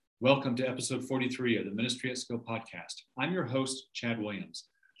Welcome to episode 43 of the Ministry at Scale podcast. I'm your host, Chad Williams.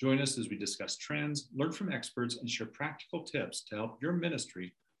 Join us as we discuss trends, learn from experts, and share practical tips to help your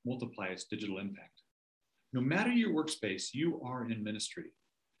ministry multiply its digital impact. No matter your workspace, you are in ministry.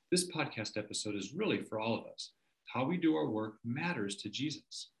 This podcast episode is really for all of us. How we do our work matters to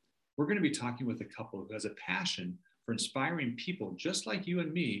Jesus. We're going to be talking with a couple who has a passion for inspiring people just like you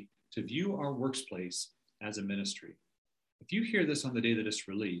and me to view our workplace as a ministry. If you hear this on the day that it's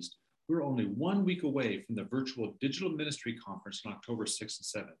released, we're only 1 week away from the virtual Digital Ministry Conference on October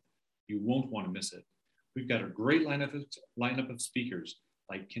 6th and 7th. You won't want to miss it. We've got a great lineup of speakers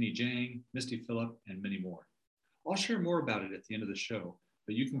like Kenny Jang, Misty Phillip, and many more. I'll share more about it at the end of the show,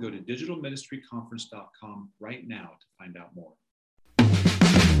 but you can go to digitalministryconference.com right now to find out more.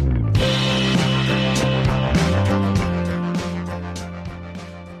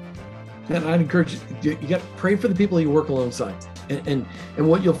 And I'd encourage you got to pray for the people you work alongside. And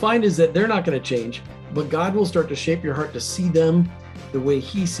what you'll find is that they're not going to change, but God will start to shape your heart to see them the way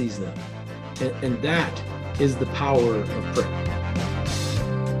He sees them. And that is the power of prayer.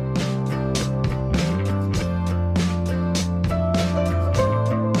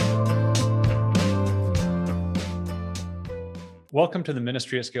 Welcome to the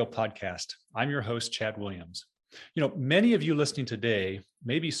Ministry at Scale podcast. I'm your host, Chad Williams. Many of you listening today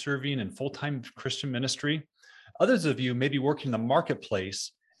may be serving in full-time Christian ministry. Others of you may be working in the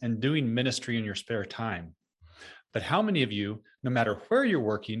marketplace and doing ministry in your spare time. But how many of you, no matter where you're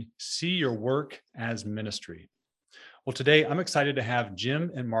working, see your work as ministry? Well, today I'm excited to have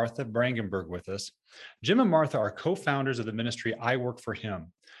Jim and Martha Brangenberg with us. Jim and Martha are co-founders of the ministry I Work for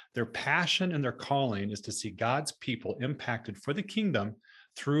Him. Their passion and their calling is to see God's people impacted for the kingdom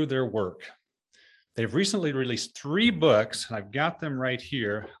through their work. They've recently released 3 books, and I've got them right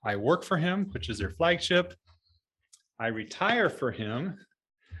here. I Work for Him, which is their flagship. I Retire for Him,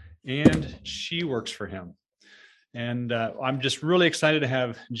 and She Works for Him. And I'm just really excited to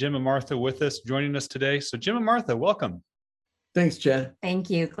have Jim and Martha with us, joining us today. So Jim and Martha, welcome. Thanks, Chad. Thank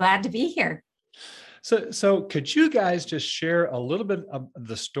you. Glad to be here. So could you guys just share a little bit of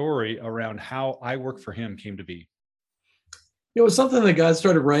the story around how I Work for Him came to be? It was something that God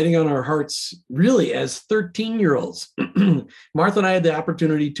started writing on our hearts really as 13-year-olds. Martha and I had the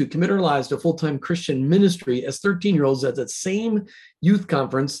opportunity to commit our lives to full-time Christian ministry as 13-year-olds at that same youth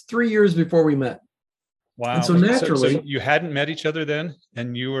conference 3 years before we met. Wow. And so naturally, so you hadn't met each other then,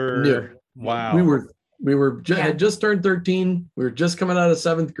 and you were, no, wow. Had just turned 13. We were just coming out of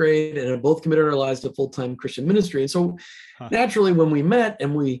 7th grade and had both committed our lives to full-time Christian ministry. And so naturally, when we met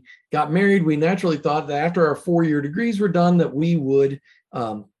and we got married, we naturally thought that after our 4-year degrees were done, that we would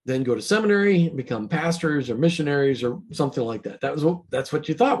then go to seminary, become pastors or missionaries or something like that. That's what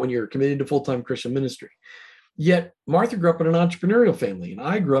you thought when you're committed to full-time Christian ministry. Yet Martha grew up in an entrepreneurial family, and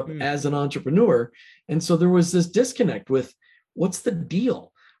I grew up as an entrepreneur. And so there was this disconnect with what's the deal?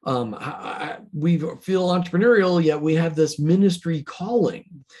 We feel entrepreneurial, yet we have this ministry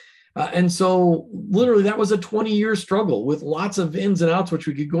calling. And so literally that was a 20-year struggle with lots of ins and outs, which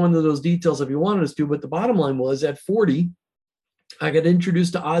we could go into those details if you wanted us to. But the bottom line was at 40, I got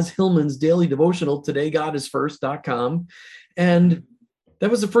introduced to Oz Hillman's daily devotional, todaygodisfirst.com. And that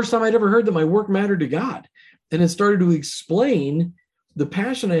was the first time I'd ever heard that my work mattered to God. And it started to explain the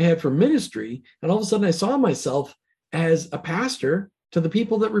passion I had for ministry. And all of a sudden I saw myself as a pastor to the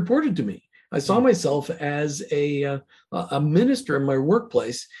people that reported to me. I saw myself as a minister in my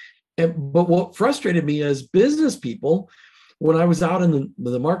workplace. But what frustrated me as business people, when I was out in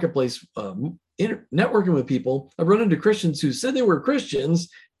the marketplace networking with people, I run into Christians who said they were Christians,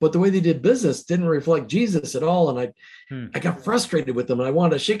 but the way they did business didn't reflect Jesus at all. And I got frustrated with them, and I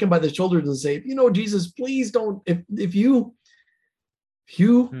wanted to shake them by the shoulders and say, Jesus, please don't, if you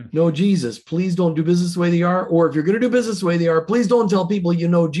know Jesus, please don't do business the way they are. Or if you're going to do business the way they are, please don't tell people you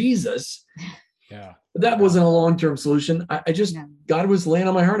know Jesus. Yeah. But that wasn't a long-term solution. God was laying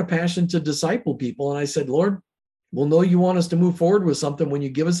on my heart a passion to disciple people. And I said, Lord, we'll know you want us to move forward with something when you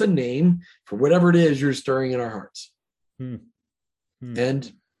give us a name for whatever it is you're stirring in our hearts.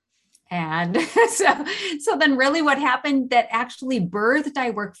 And so then really what happened that actually birthed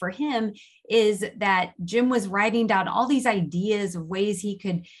I Work for Him is that Jim was writing down all these ideas of ways he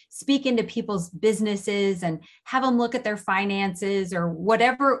could speak into people's businesses and have them look at their finances or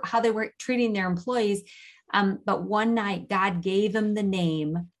whatever, how they were treating their employees. But one night God gave him the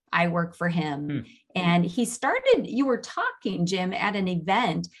name I Work for Him. And he started, you were talking, Jim, at an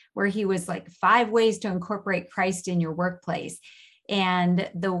event where he was like 5 ways to incorporate Christ in your workplace. And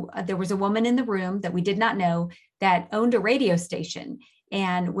there was a woman in the room that we did not know that owned a radio station.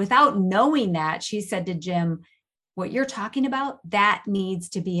 And without knowing that, she said to Jim, what you're talking about, that needs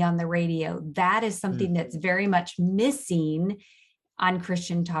to be on the radio. That is something that's very much missing on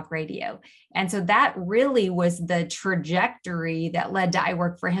Christian talk radio. And so that really was the trajectory that led to I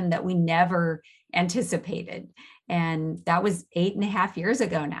Work for Him that we never anticipated. And that was 8.5 years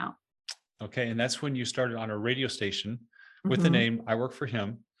ago now. Okay. And that's when you started on a radio station with the name I Work for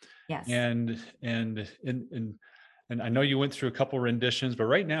Him. Yes. And I know you went through a couple renditions, but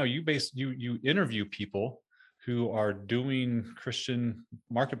right now you interview people who are doing Christian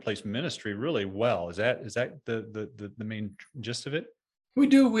marketplace ministry really well. Is that the main gist of it? We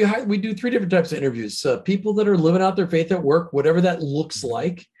do 3 different types of interviews. People that are living out their faith at work, whatever that looks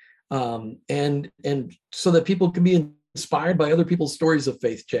like, and so that people can be inspired by other people's stories of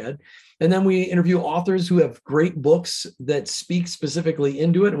faith, Chad. And then we interview authors who have great books that speak specifically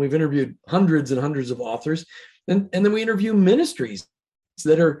into it. And we've interviewed hundreds and hundreds of authors. And then we interview ministries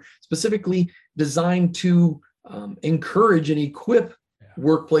that are specifically designed to encourage and equip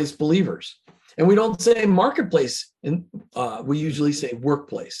workplace believers. And we don't say marketplace, and we usually say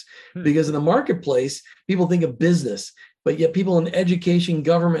workplace, because in the marketplace, people think of business, but yet people in education,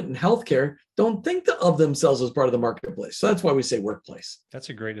 government, and healthcare don't think of themselves as part of the marketplace. So that's why we say workplace. That's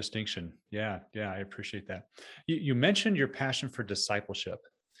a great distinction. Yeah, I appreciate that. You mentioned your passion for discipleship.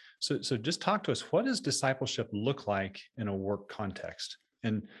 So just talk to us. What does discipleship look like in a work context?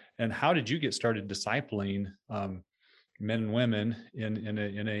 And how did you get started discipling men and women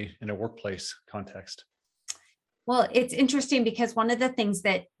in a workplace context? Well, it's interesting because one of the things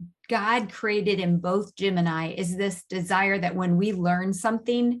that God created in both Jim and I is this desire that when we learn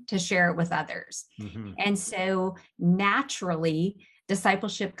something, to share it with others. And so naturally,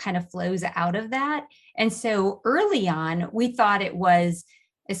 discipleship kind of flows out of that. And so early on, we thought it was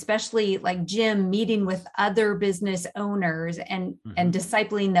especially like Jim meeting with other business owners and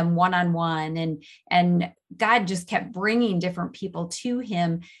discipling them one-on-one. And God just kept bringing different people to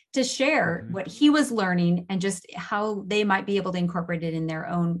him to share what he was learning and just how they might be able to incorporate it in their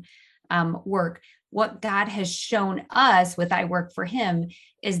own work. What God has shown us with I Work for Him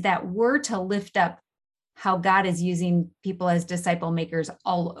is that we're to lift up how God is using people as disciple makers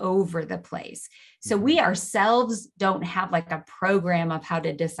all over the place. So we ourselves don't have like a program of how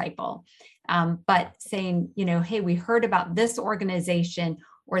to disciple, but saying, hey, we heard about this organization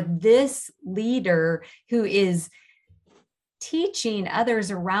or this leader who is teaching others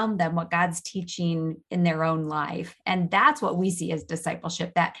around them what God's teaching in their own life. And that's what we see as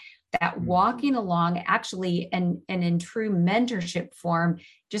discipleship, that walking along actually and in true mentorship form,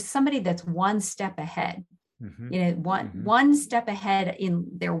 just somebody that's one step ahead, one step ahead in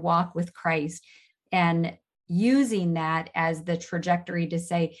their walk with Christ, and using that as the trajectory to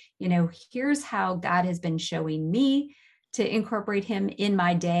say, here's how God has been showing me to incorporate him in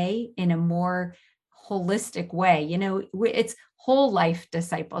my day in a more holistic way. It's whole life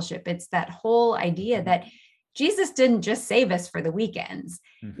discipleship. It's that whole idea that Jesus didn't just save us for the weekends.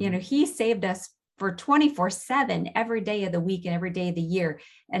 He saved us for 24/7 every day of the week and every day of the year.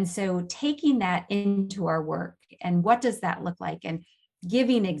 And so taking that into our work, and what does that look like? And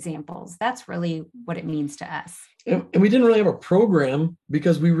giving examples, that's really what it means to us. And we didn't really have a program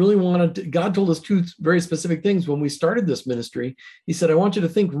because we really wanted God told us 2 very specific things when we started this ministry. He said, I want you to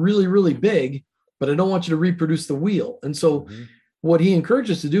think really, really big, but I don't want you to reproduce the wheel. And so what he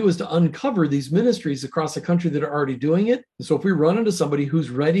encouraged us to do is to uncover these ministries across the country that are already doing it. And so if we run into somebody who's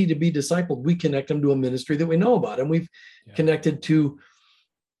ready to be discipled, we connect them to a ministry that we know about. And we've connected to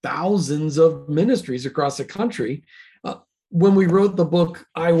thousands of ministries across the country. When we wrote the book,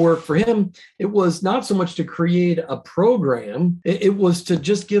 I Work for Him, it was not so much to create a program. It was to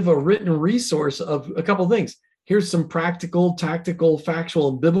just give a written resource of a couple of things. Here's some practical, tactical, factual,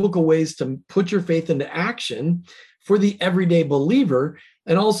 and biblical ways to put your faith into action for the everyday believer.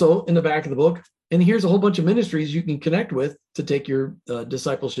 And also in the back of the book, and here's a whole bunch of ministries you can connect with to take your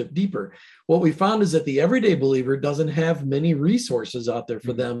discipleship deeper. What we found is that the everyday believer doesn't have many resources out there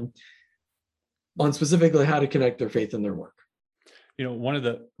for them on specifically how to connect their faith and their work. One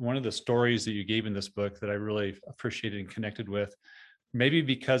of the stories that you gave in this book that I really appreciated and connected with, maybe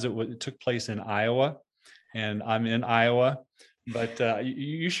because it took place in Iowa, and I'm in Iowa, but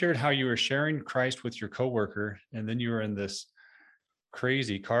you shared how you were sharing Christ with your coworker, and then you were in this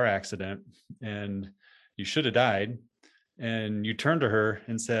crazy car accident, and you should have died, and you turned to her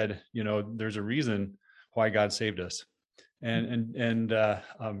and said, there's a reason why God saved us, and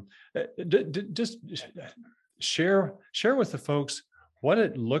just share with the folks what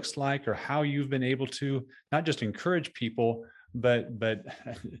it looks like, or how you've been able to not just encourage people, but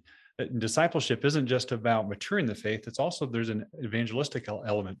discipleship isn't just about maturing the faith. It's also, there's an evangelistic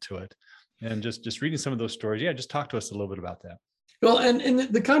element to it. And just reading some of those stories, just talk to us a little bit about that. Well, and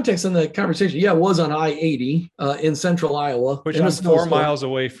the context in the conversation, it was on I-80 in central Iowa. Which I'm 4 miles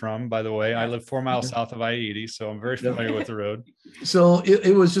away from, by the way. I live 4 miles south of I-80, so I'm very familiar with the road. So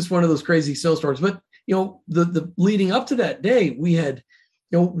it was just one of those crazy snowstorms. But, the leading up to that day, we had,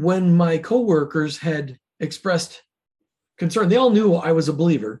 when my coworkers had expressed concern, they all knew I was a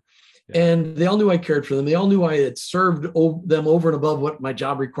believer. And they all knew I cared for them. They all knew I had served them over and above what my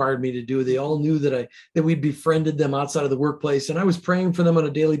job required me to do. They all knew that we'd befriended them outside of the workplace, and I was praying for them on a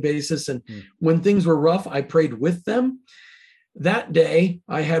daily basis. And when things were rough, I prayed with them. That day,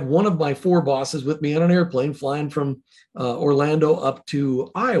 I had one of my 4 bosses with me on an airplane flying from Orlando up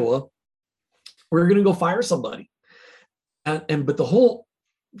to Iowa. We were going to go fire somebody. But the whole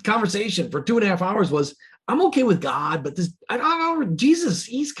conversation for 2.5 hours was, I'm okay with God, but I don't know, Jesus,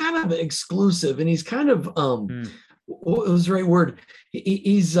 he's kind of exclusive, and he's kind of, what was the right word?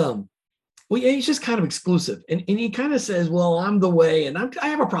 He's just kind of exclusive. And he kind of says, well, I'm the way, and I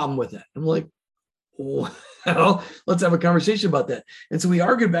have a problem with that. I'm like, well, let's have a conversation about that. And so we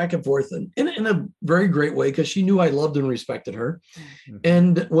argued back and forth, and in a very great way, because she knew I loved and respected her. Mm-hmm.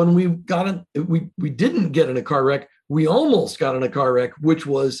 And when we didn't get in a car wreck, we almost got in a car wreck, which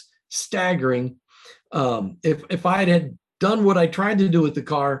was staggering. If I had done what I tried to do with the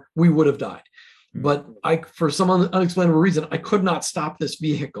car, we would have died. But for some unexplainable reason, I could not stop this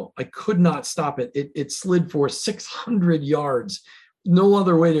vehicle. I could not stop it. It slid for 600 yards. No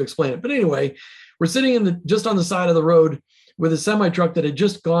other way to explain it. But anyway, we're sitting just on the side of the road with a semi-truck that had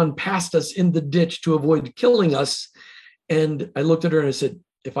just gone past us in the ditch to avoid killing us. And I looked at her and I said,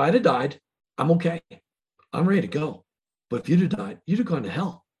 if I had died, I'm okay. I'm ready to go. But if you'd have died, you'd have gone to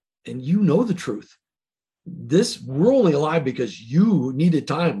hell. And you know the truth. We're only alive because you needed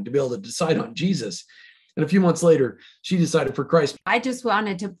time to be able to decide on Jesus. And a few months later, she decided for Christ. I just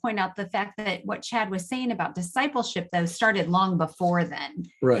wanted to point out the fact that what Chad was saying about discipleship, though, started long before then,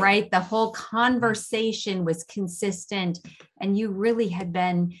 right? The whole conversation was consistent, and you really had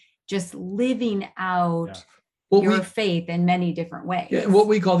been just living out your faith in many different ways. Yeah, what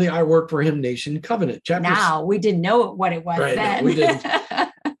we call the I Work for Him Nation covenant. Now, we didn't know what it was then. No, we didn't.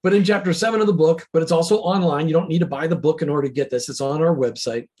 But in chapter 7 of the book, but it's also online. You don't need to buy the book in order to get this. It's on our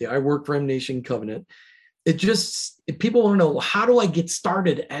website, the I Work for Him Nation covenant. People want to know, how do I get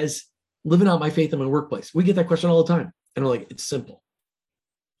started as living out my faith in my workplace? We get that question all the time. And we're like, it's simple.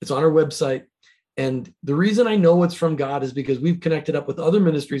 It's on our website. And the reason I know it's from God is because we've connected up with other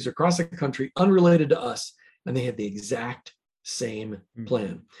ministries across the country unrelated to us, and they have the exact same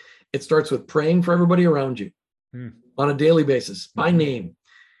plan. It starts with praying for everybody around you on a daily basis, by name,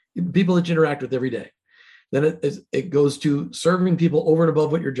 people that you interact with every day. Then it goes to serving people over and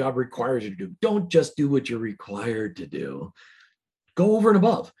above what your job requires you to do. Don't just do what you're required to do. Go over and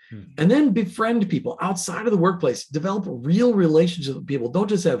above. And then befriend people outside of the workplace. Develop real relationships with people. Don't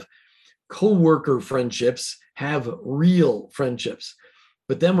just have co-worker friendships. Have real friendships.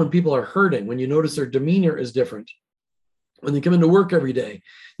 But then when people are hurting, when you notice their demeanor is different, when they come into work every day,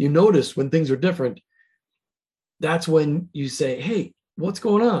 you notice when things are different, that's when you say, hey, what's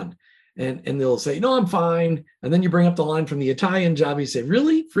going on? And they'll say, no, I'm fine. And then you bring up the line from the Italian Job. You say,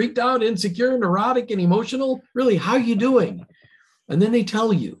 really? Freaked out, insecure, neurotic, and emotional? Really? How you doing? And then they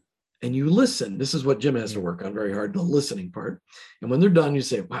tell you, and you listen. This is what Jim has to work on very hard, the listening part. And when they're done, you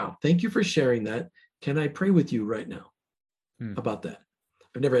say, wow, thank you for sharing that. Can I pray with you right now about that?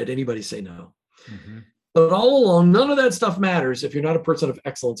 I've never had anybody say no. But all along, none of that stuff matters if you're not a person of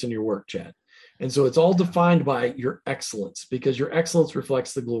excellence in your work, Chad. And so it's all defined by your excellence, because your excellence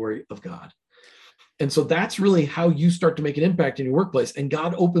reflects the glory of God. And so that's really how you start to make an impact in your workplace, and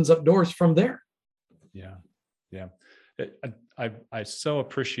God opens up doors from there. Yeah. I so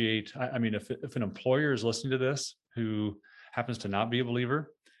appreciate, I mean, if an employer is listening to this who happens to not be a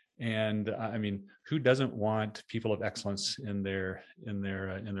believer, and I mean, who doesn't want people of excellence in their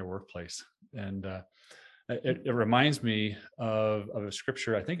workplace? And it reminds me of a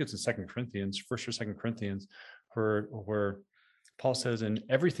scripture. I think it's in 1 or 2 Corinthians, where Paul says, in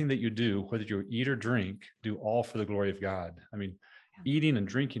everything that you do, whether you eat or drink, do all for the glory of God. I mean, eating and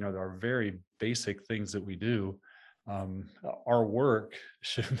drinking are our very basic things that we do. Our work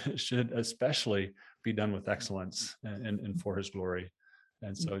should especially be done with excellence and for His glory.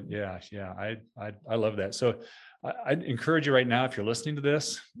 And so, I love that. So I'd encourage you right now, if you're listening to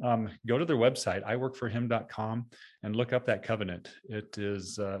this, go to their website, iworkforhim.com, and look up that covenant. It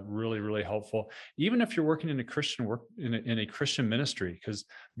is really, really helpful. Even if you're working in a Christian in a Christian ministry, because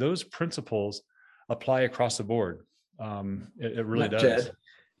those principles apply across the board. It really does. Chad,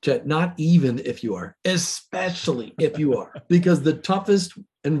 Chet, not even if you are, especially if you are, because the toughest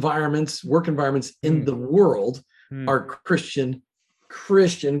environments, work environments in the world are Christian,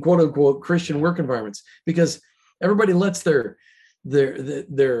 quote unquote, Christian work environments, because everybody lets their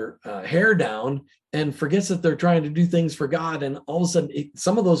hair down and forgets that they're trying to do things for God. And all of a sudden,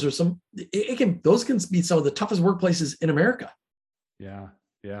 some of those are those can be some of the toughest workplaces in America. Yeah.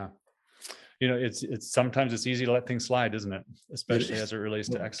 Yeah. It's sometimes it's easy to let things slide, isn't it? Especially as it relates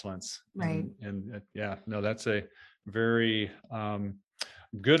to excellence. Right. And that's a very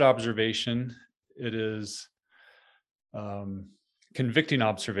good observation. It is convicting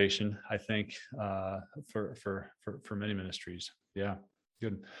observation, I think, for many ministries. Yeah,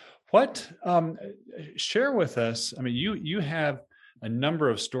 good. What share with us? I mean, you have a number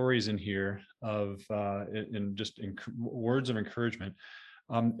of stories in here of words of encouragement.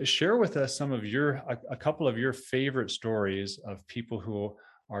 Share with us some of a couple of your favorite stories of people who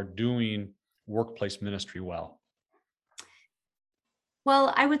are doing workplace ministry well.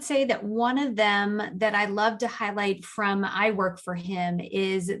 Well, I would say that one of them that I love to highlight from I Work for Him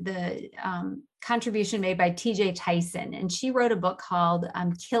is the contribution made by T.J. Tyson. And she wrote a book called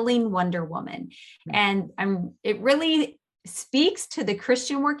Killing Wonder Woman. And it really speaks to the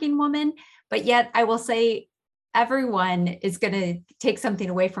Christian working woman, but yet I will say everyone is going to take something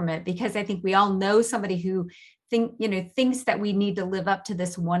away from it, because I think we all know somebody who thinks that we need to live up to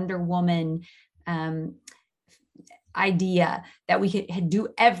this Wonder Woman idea that we can do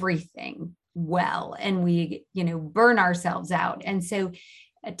everything well and we burn ourselves out. And so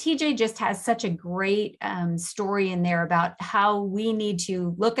TJ just has such a great story in there about how we need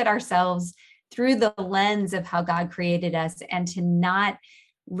to look at ourselves through the lens of how God created us, and to not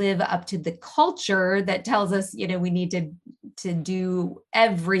live up to the culture that tells us we need to do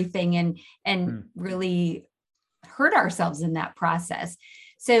everything and really hurt ourselves in that process.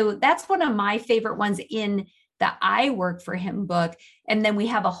 So that's one of my favorite ones in the I Work for Him book. And then we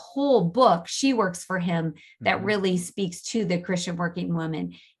have a whole book, She Works for Him, that really speaks to the Christian working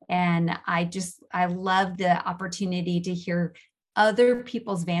woman. And I love the opportunity to hear other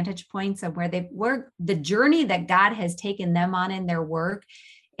people's vantage points of where they work, the journey that God has taken them on in their work,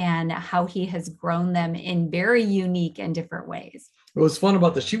 and how He has grown them in very unique and different ways. What's fun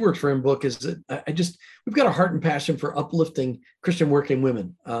about the She Works for Him book is that we've got a heart and passion for uplifting Christian working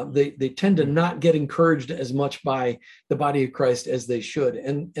women. They tend to not get encouraged as much by the body of Christ as they should.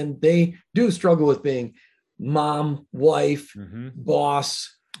 And they do struggle with being mom, wife,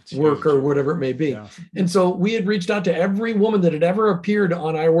 boss, worker, whatever it may be. Yeah. And so we had reached out to every woman that had ever appeared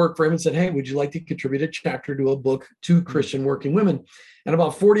on I Work for Him and said, hey, would you like to contribute a chapter to a book to Christian working women? And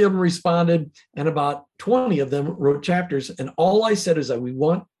about 40 of them responded, and about 20 of them wrote chapters. And all I said is that we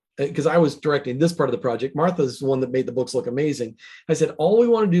want, because I was directing this part of the project, Martha's the one that made the books look amazing. I said, all we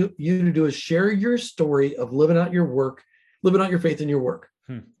want you to do is share your story of living out your work, living out your faith in your work.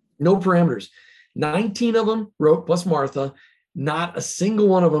 No parameters. 19 of them wrote, plus Martha. Not a single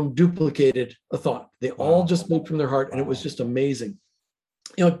one of them duplicated a thought. They all just moved from their heart, and it was just amazing.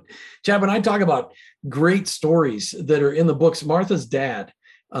 Chad, when I talk about great stories that are in the books, Martha's dad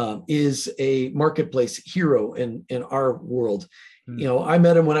is a marketplace hero in our world. I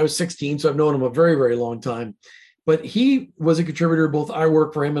met him when I was 16, so I've known him a very, very long time. But he was a contributor, both I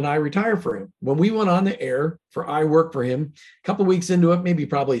Work for Him and I Retire for Him. When we went on the air for I Work for Him, a couple of weeks into it, maybe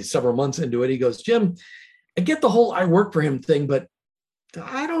probably several months into it, he goes, Jim, I get the whole I Work for Him thing, but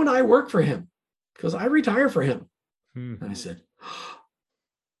I don't I work for Him because I retire for Him. And I said,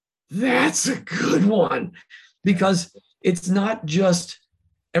 that's a good one, because it's not just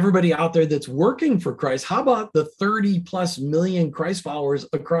everybody out there that's working for Christ. How about the 30+ million Christ followers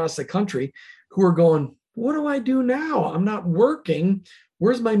across the country who are going, what do I do now? I'm not working.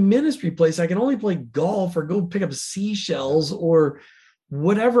 Where's my ministry place? I can only play golf or go pick up seashells or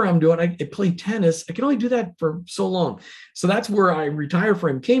whatever I'm doing. I play tennis. I can only do that for so long. So that's where I Retire for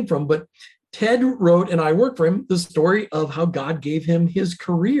Him came from. But Ted wrote, and I Work for Him, the story of how God gave him his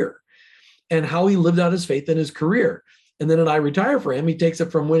career and how he lived out his faith in his career. And then in I Retire for Him, he takes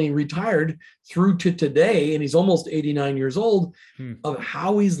it from when he retired through to today, and he's almost 89 years old, of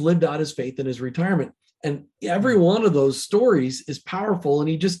how he's lived out his faith in his retirement. And every one of those stories is powerful. And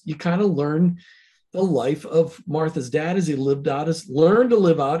you kind of learn the life of Martha's dad as he learned to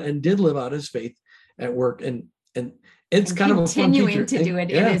live out and did live out his faith at work. And it's kind of a fun continuing to do it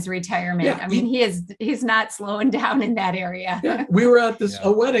in his retirement. Yeah. I mean, he's not slowing down in that area. Yeah. We were at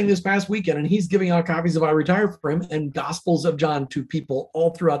a wedding this past weekend, and he's giving out copies of I Retire for Him and Gospels of John to people all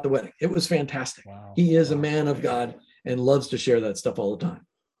throughout the wedding. It was fantastic. Wow. He is a man of God and loves to share that stuff all the time.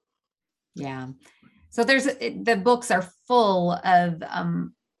 Yeah. So the books are full of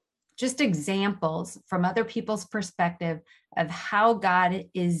just examples from other people's perspective of how God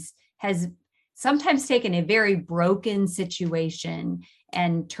has sometimes taken a very broken situation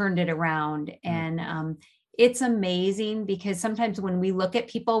and turned it around. And it's amazing because sometimes when we look at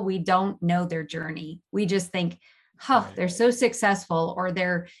people, we don't know their journey. We just think, they're so successful, or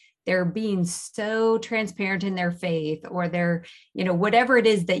they're being so transparent in their faith, or they're, whatever it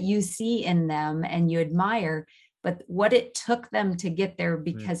is that you see in them and you admire, but what it took them to get there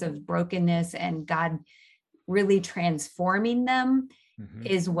because of brokenness and God really transforming them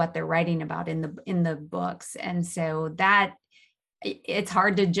is what they're writing about in the books. And so that it's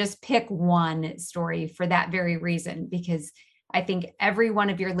hard to just pick one story for that very reason, because I think every one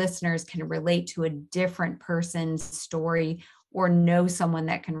of your listeners can relate to a different person's story, or know someone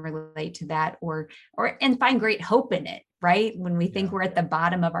that can relate to that, or and find great hope in it, right? When we think we're at the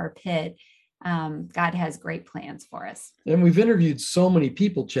bottom of our pit, God has great plans for us. And we've interviewed so many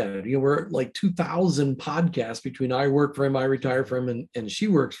people, Chad. We're at like 2,000 podcasts between I work for him, I retire for him, and she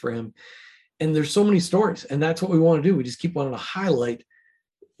works for him. And there's so many stories, and that's what we want to do. We just keep wanting to highlight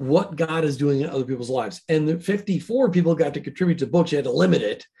what God is doing in other people's lives. And the 54 people got to contribute to books. You had to limit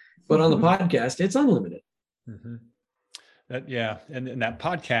it, but on the podcast, it's unlimited. And that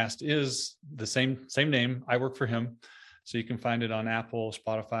podcast is the same name. I work for him. So you can find it on Apple,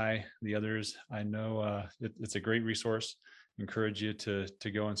 Spotify, the others. I know it's a great resource. Encourage you to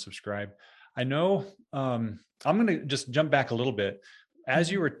go and subscribe. I know I'm going to just jump back a little bit.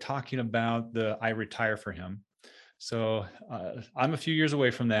 As you were talking about I retire for him. So I'm a few years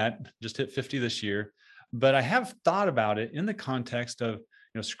away from that, just hit 50 this year, but I have thought about it in the context of,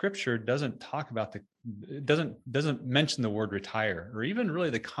 Scripture doesn't talk about doesn't mention the word retire, or even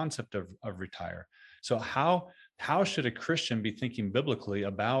really the concept of retire. So how should a Christian be thinking biblically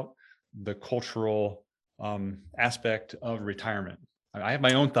about the cultural aspect of retirement? I have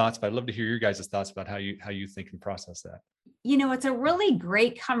my own thoughts, but I'd love to hear your guys' thoughts about how you think and process that. It's a really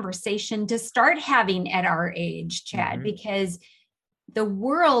great conversation to start having at our age, Chad, because the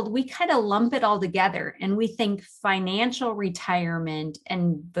world, we kind of lump it all together and we think financial retirement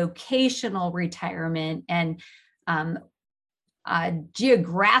and vocational retirement and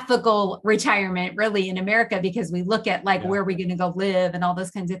geographical retirement, really, in America, because we look at where are we going to go live and all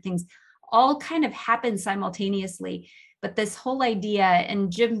those kinds of things, all kind of happen simultaneously. But this whole idea,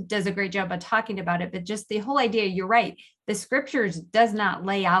 and Jim does a great job of talking about it, but just the whole idea, you're right, the scriptures does not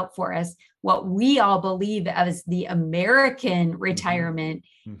lay out for us what we all believe as the American retirement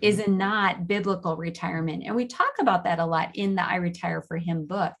is not biblical retirement. And we talk about that a lot in the I Retire for Him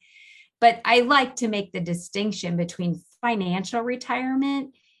book. But I like to make the distinction between financial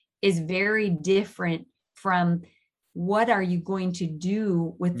retirement is very different from what are you going to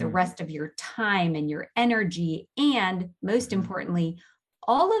do with the rest of your time and your energy? And most importantly,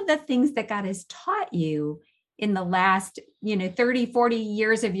 all of the things that God has taught you in the last, 30, 40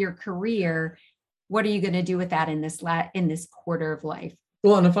 years of your career, what are you going to do with that in this quarter of life?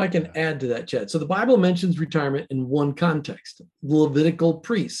 Well, and if I can add to that, Chad. So the Bible mentions retirement in one context: Levitical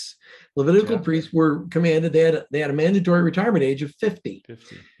priests. Levitical priests were commanded; they had a mandatory retirement age of 50.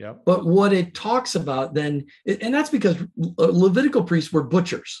 But what it talks about then, and that's because Levitical priests were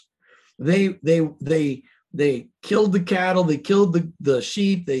butchers. They killed the cattle, they killed the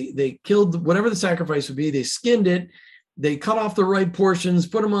sheep, they killed whatever the sacrifice would be. They skinned it. They cut off the right portions,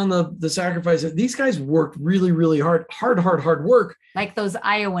 put them on the sacrifice. These guys worked really, really hard work. Like those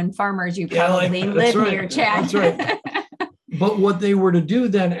Iowan farmers you probably live near, Chad. That's right. But what they were to do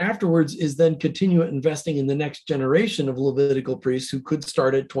then afterwards is then continue investing in the next generation of Levitical priests who could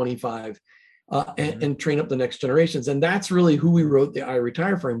start at 25 and train up the next generations. And that's really who we wrote the I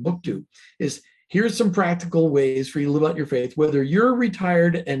Retire for Him book to, is here's some practical ways for you to live out your faith, whether you're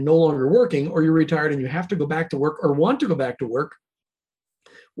retired and no longer working, or you're retired and you have to go back to work or want to go back to work.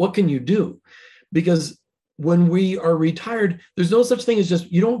 What can you do? Because when we are retired, there's no such thing as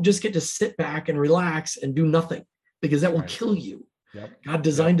you don't just get to sit back and relax and do nothing, because that will kill you. God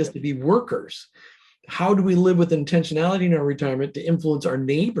designed us to be workers. How do we live with intentionality in our retirement to influence our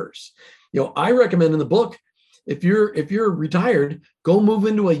neighbors? I recommend in the book, if you're retired, go move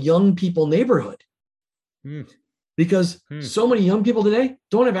into a young people neighborhood. Because so many young people today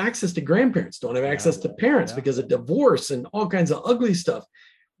don't have access to grandparents, don't have access to parents because of divorce and all kinds of ugly stuff.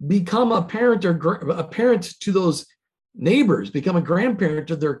 Become a parent or a parent to those neighbors, become a grandparent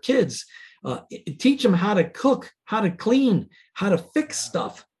to their kids. Teach them how to cook, how to clean, how to fix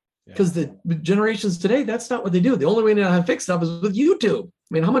stuff. Because the generations today, that's not what they do. The only way to know how to fix stuff is with YouTube.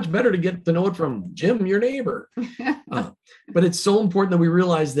 I mean, how much better to get to know it from Jim, your neighbor? But it's so important that we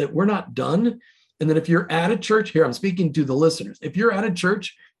realize that we're not done. And that if you're at a church, here I'm speaking to the listeners, if you're at a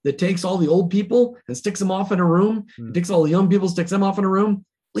church that takes all the old people and sticks them off in a room, takes all the young people, sticks them off in a room,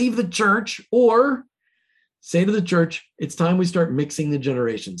 leave the church, or say to the church, it's time we start mixing the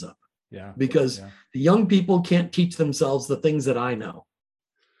generations up. Yeah. Because the young people can't teach themselves the things that I know.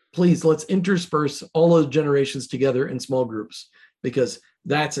 Please, let's intersperse all those generations together in small groups, because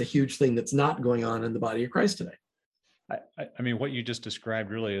that's a huge thing that's not going on in the body of Christ today. I mean, what you just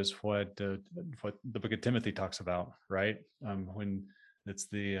described really is what the book of Timothy talks about, right? When it's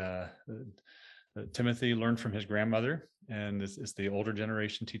the Timothy learned from his grandmother, and it's the older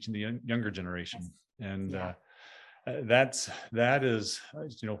generation teaching the younger generation. And that is,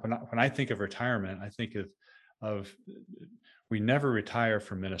 when I think of retirement, I think of we never retire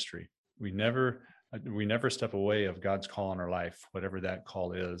from ministry. We never step away of God's call in our life, whatever that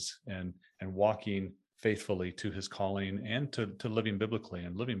call is, and walking faithfully to his calling and to living biblically.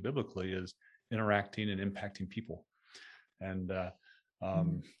 And living biblically is interacting and impacting people. And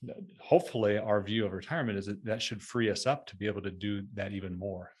hopefully our view of retirement is that should free us up to be able to do that even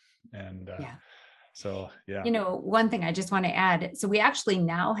more. And so, yeah. One thing I just want to add. So we actually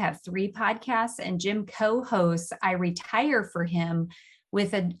now have 3 podcasts, and Jim co-hosts I Retire for him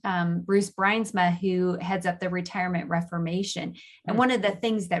with Bruce Brynsma, who heads up the Retirement Reformation. And one of the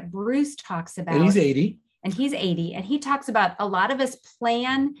things that Bruce talks about, and he's 80, and he talks about a lot of us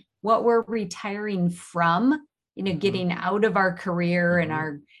plan what we're retiring from, getting out of our career and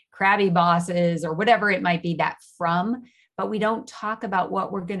our crabby bosses or whatever it might be, that from, but we don't talk about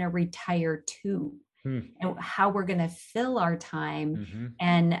what we're going to retire to. And how we're going to fill our time.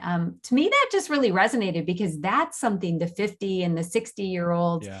 And to me, that just really resonated, because that's something the 50 and the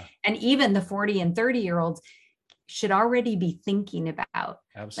 60-year-olds and even the 40 and 30-year-olds should already be thinking about.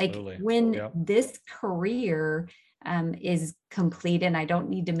 Absolutely. Like, when this career is complete and I don't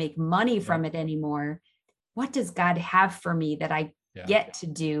need to make money from it anymore, what does God have for me that I get to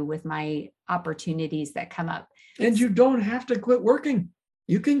do with my opportunities that come up? And you don't have to quit working.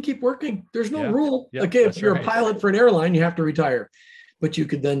 You can keep working. There's no rule. Okay, if you're a pilot for an airline, you have to retire. But you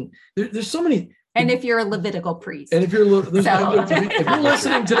could then, there's so many. And if you're a Levitical priest. And if you're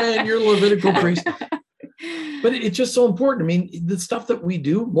listening today and you're a Levitical priest. But it's just so important. I mean, the stuff that we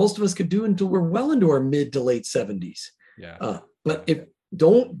do, most of us could do until we're well into our mid to late 70s. But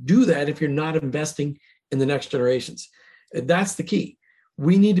don't do that if you're not investing in the next generations. That's the key.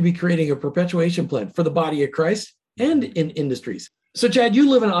 We need to be creating a perpetuation plan for the body of Christ and in industries. So, Chad, you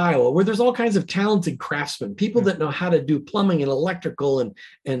live in Iowa, where there's all kinds of talented craftsmen, people that know how to do plumbing and electrical and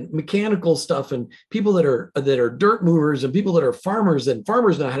mechanical stuff, and people that are dirt movers, and people that are farmers, and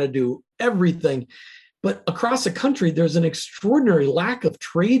farmers know how to do everything. But across the country, there's an extraordinary lack of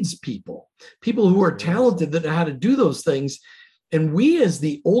tradespeople, people who are talented that know how to do those things. And we, as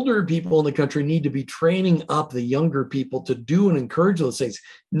the older people in the country, need to be training up the younger people to do and encourage those things.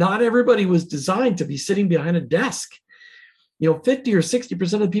 Not everybody was designed to be sitting behind a desk. 50 or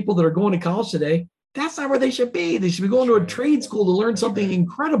 60% of the people that are going to college today, that's not where they should be. They should be going to a trade school to learn something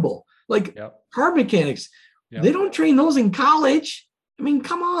incredible, like car mechanics. They don't train those in college. I mean,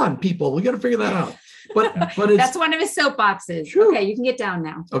 come on, people. We got to figure that out. But it's, that's one of his soapboxes. True. Okay, you can get down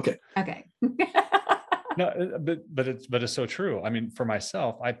now. Okay. No, but it's so true. I mean, for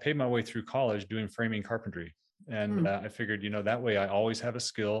myself, I paid my way through college doing framing carpentry, and I figured, that way I always have a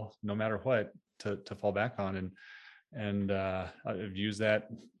skill, no matter what, to fall back on, and I've used that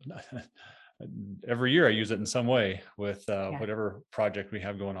every year. I use it in some way with whatever project we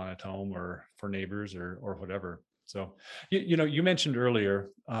have going on at home or for neighbors or whatever. So, you mentioned earlier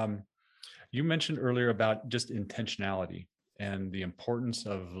about just intentionality and the importance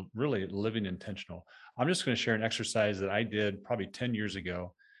of really living intentional. I'm just going to share an exercise that I did probably 10 years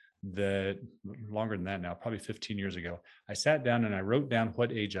ago, that longer than that now, probably 15 years ago. I sat down and I wrote down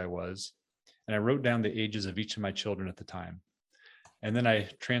what age I was, and I wrote down the ages of each of my children at the time. And then I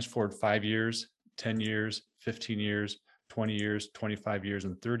transferred 5 years, 10 years, 15 years, 20 years, 25 years,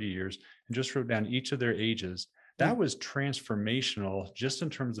 and 30 years, and just wrote down each of their ages. That was transformational, just in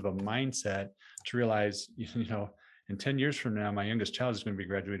terms of a mindset, to realize, in 10 years from now, my youngest child is going to be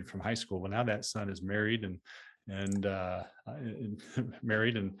graduating from high school. Well, now that son is married and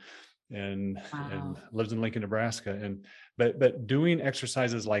lives in Lincoln, Nebraska. But doing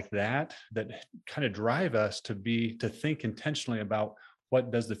exercises like that kind of drive us to think intentionally about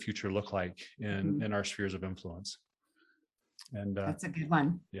what does the future look like in our spheres of influence. And that's a good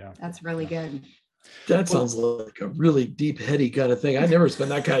one. Yeah, that's really good. That sounds like a really deep, heady kind of thing. I never spend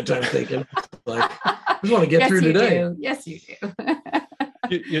that kind of time thinking. Like, I just want to get through today. Do. Yes, you do.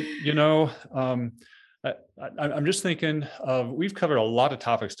 I'm just thinking we've covered a lot of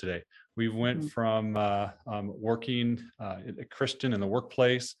topics today. We went from working a Christian in the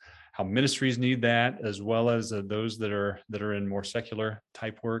workplace, how ministries need that, as well as those that are in more secular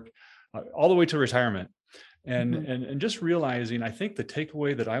type work, all the way to retirement. And just realizing, I think the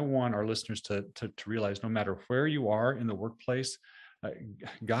takeaway that I want our listeners to realize, no matter where you are in the workplace,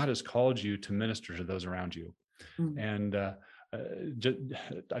 God has called you to minister to those around you. And I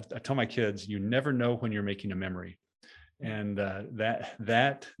tell my kids, you never know when you're making a memory. And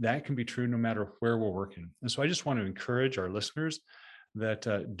that can be true no matter where we're working. And so I just want to encourage our listeners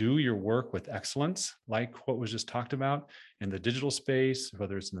that do your work with excellence, like what was just talked about in the digital space,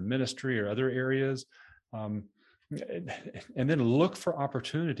 whether it's in the ministry or other areas. And then look for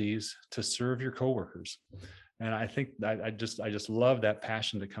opportunities to serve your coworkers. And I think I just love that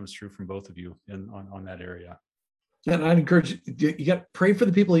passion that comes through from both of you on that area. And I'd encourage you got to pray for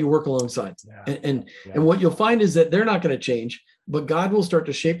the people you work alongside. And what you'll find is that they're not going to change, but God will start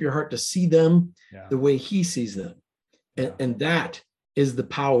to shape your heart to see them the way he sees them. And that is the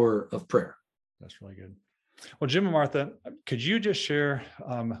power of prayer. That's really good. Well, Jim and Martha, could you just share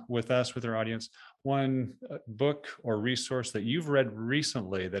with us, with our audience, one book or resource that you've read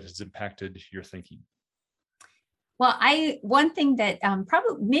recently that has impacted your thinking? Well, one thing that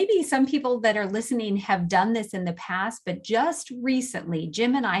probably maybe some people that are listening have done this in the past, but just recently,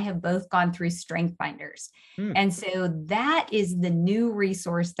 Jim and I have both gone through Strength Finders. And so that is the new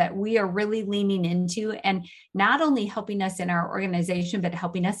resource that we are really leaning into, and not only helping us in our organization, but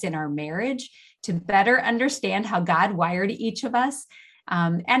helping us in our marriage to better understand how God wired each of us.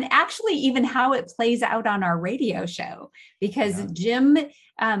 And actually even how it plays out on our radio show, because Jim,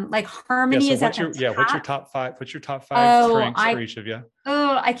 like harmony is at the top. What's your top five? What's your top five strengths for each of you?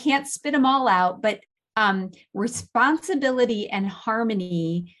 I can't spit them all out, but responsibility and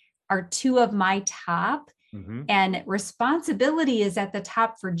harmony are two of my top. And responsibility is at the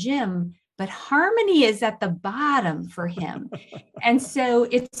top for Jim, but harmony is at the bottom for him. And so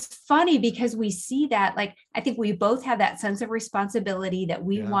it's funny because we see that, like, I think we both have that sense of responsibility that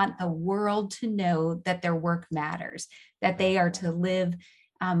we want the world to know that their work matters, that they are to live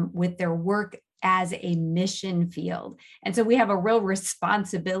with their work as a mission field. And so we have a real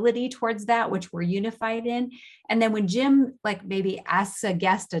responsibility towards that, which we're unified in. And then when Jim, like, maybe asks a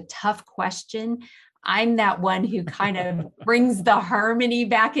guest a tough question, I'm that one who kind of brings the harmony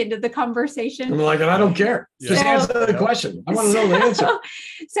back into the conversation. I'm like, I don't care. Just answer the question. I want to know the answer.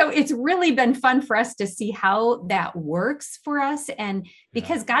 So it's really been fun for us to see how that works for us. And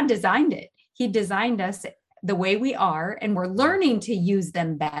because God designed it, he designed us the way we are, and we're learning to use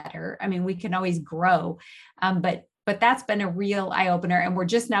them better. I mean, we can always grow, but that's been a real eye opener. And we're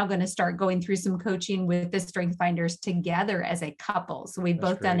just now going to start going through some coaching with the Strength Finders together as a couple. So we've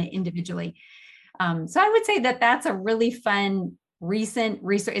both done it individually. So I would say that that's a really fun, recent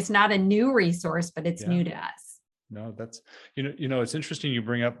resource. It's not a new resource, but it's new to us. No, that's, it's interesting you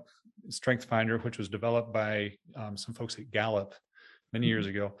bring up Strength Finder, which was developed by some folks at Gallup many years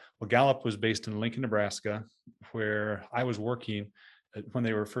ago. Well, Gallup was based in Lincoln, Nebraska, where I was working when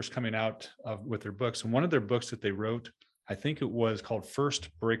they were first coming out with their books. And one of their books that they wrote, I think it was called First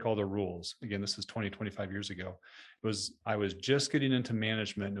Break All the Rules. Again, this is 25 years ago. I was just getting into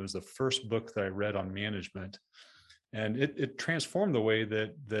management. It was the first book that I read on management. And it transformed the way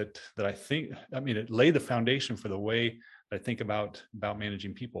that I think. I mean, it laid the foundation for the way I think about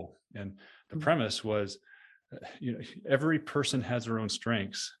managing people. And the premise was, every person has their own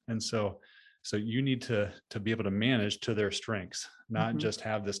strengths. And so you need to be able to manage to their strengths, not just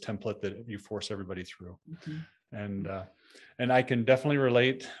have this template that you force everybody through. And I can definitely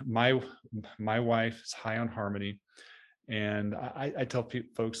relate. My wife is high on harmony, and I tell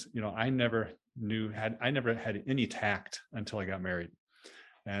folks, I never had any tact until I got married,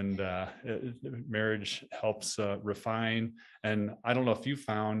 and marriage helps refine. And I don't know if you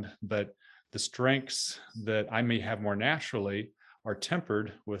found, but the strengths that I may have more naturally are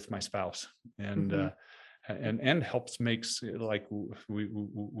tempered with my spouse, and makes like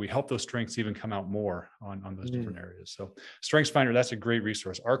we help those strengths even come out more on those different areas. So Strengths Finder, that's a great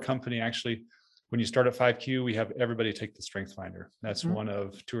resource. Our company, actually, when you start at 5Q, we have everybody take the Strength Finder. That's one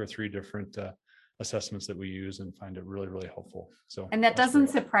of 2 or 3 different assessments that we use, and find it really, really helpful. So, and that doesn't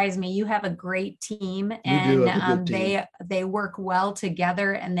surprise me. You have a great team, and they work well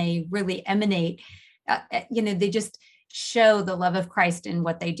together, and they really emanate, they just show the love of Christ in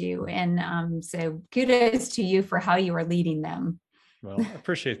what they do. And so kudos to you for how you are leading them. Well, I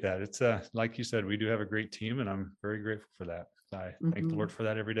appreciate that. It's like you said, we do have a great team, and I'm very grateful for that. I thank the Lord for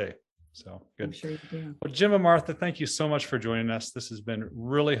that every day. So good. I'm sure you do. Well, Jim and Martha, thank you so much for joining us. This has been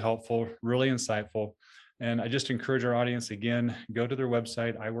really helpful, really insightful. And I just encourage our audience, again, go to their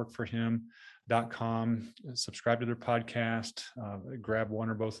website, iworkforhim.com, subscribe to their podcast, grab one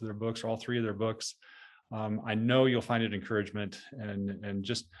or both of their books or all three of their books. I know you'll find it encouragement, and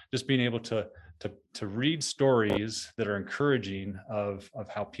just being able to read stories that are encouraging of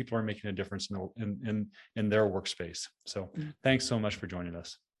how people are making a difference in their workspace. So thanks so much for joining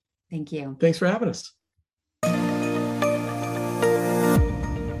us. Thank you. Thanks for having us.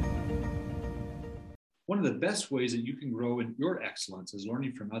 One of the best ways that you can grow in your excellence is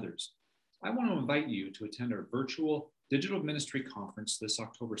learning from others. I want to invite you to attend our virtual digital ministry conference this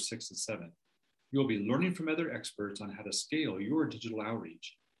October 6th and 7th. You'll be learning from other experts on how to scale your digital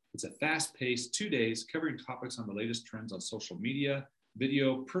outreach. It's a fast-paced 2 days covering topics on the latest trends on social media,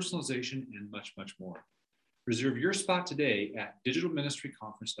 video, personalization, and much, much more. Reserve your spot today at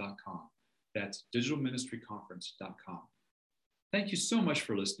digitalministryconference.com. That's digitalministryconference.com. Thank you so much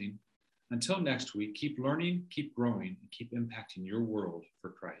for listening. Until next week, keep learning, keep growing, and keep impacting your world for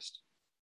Christ.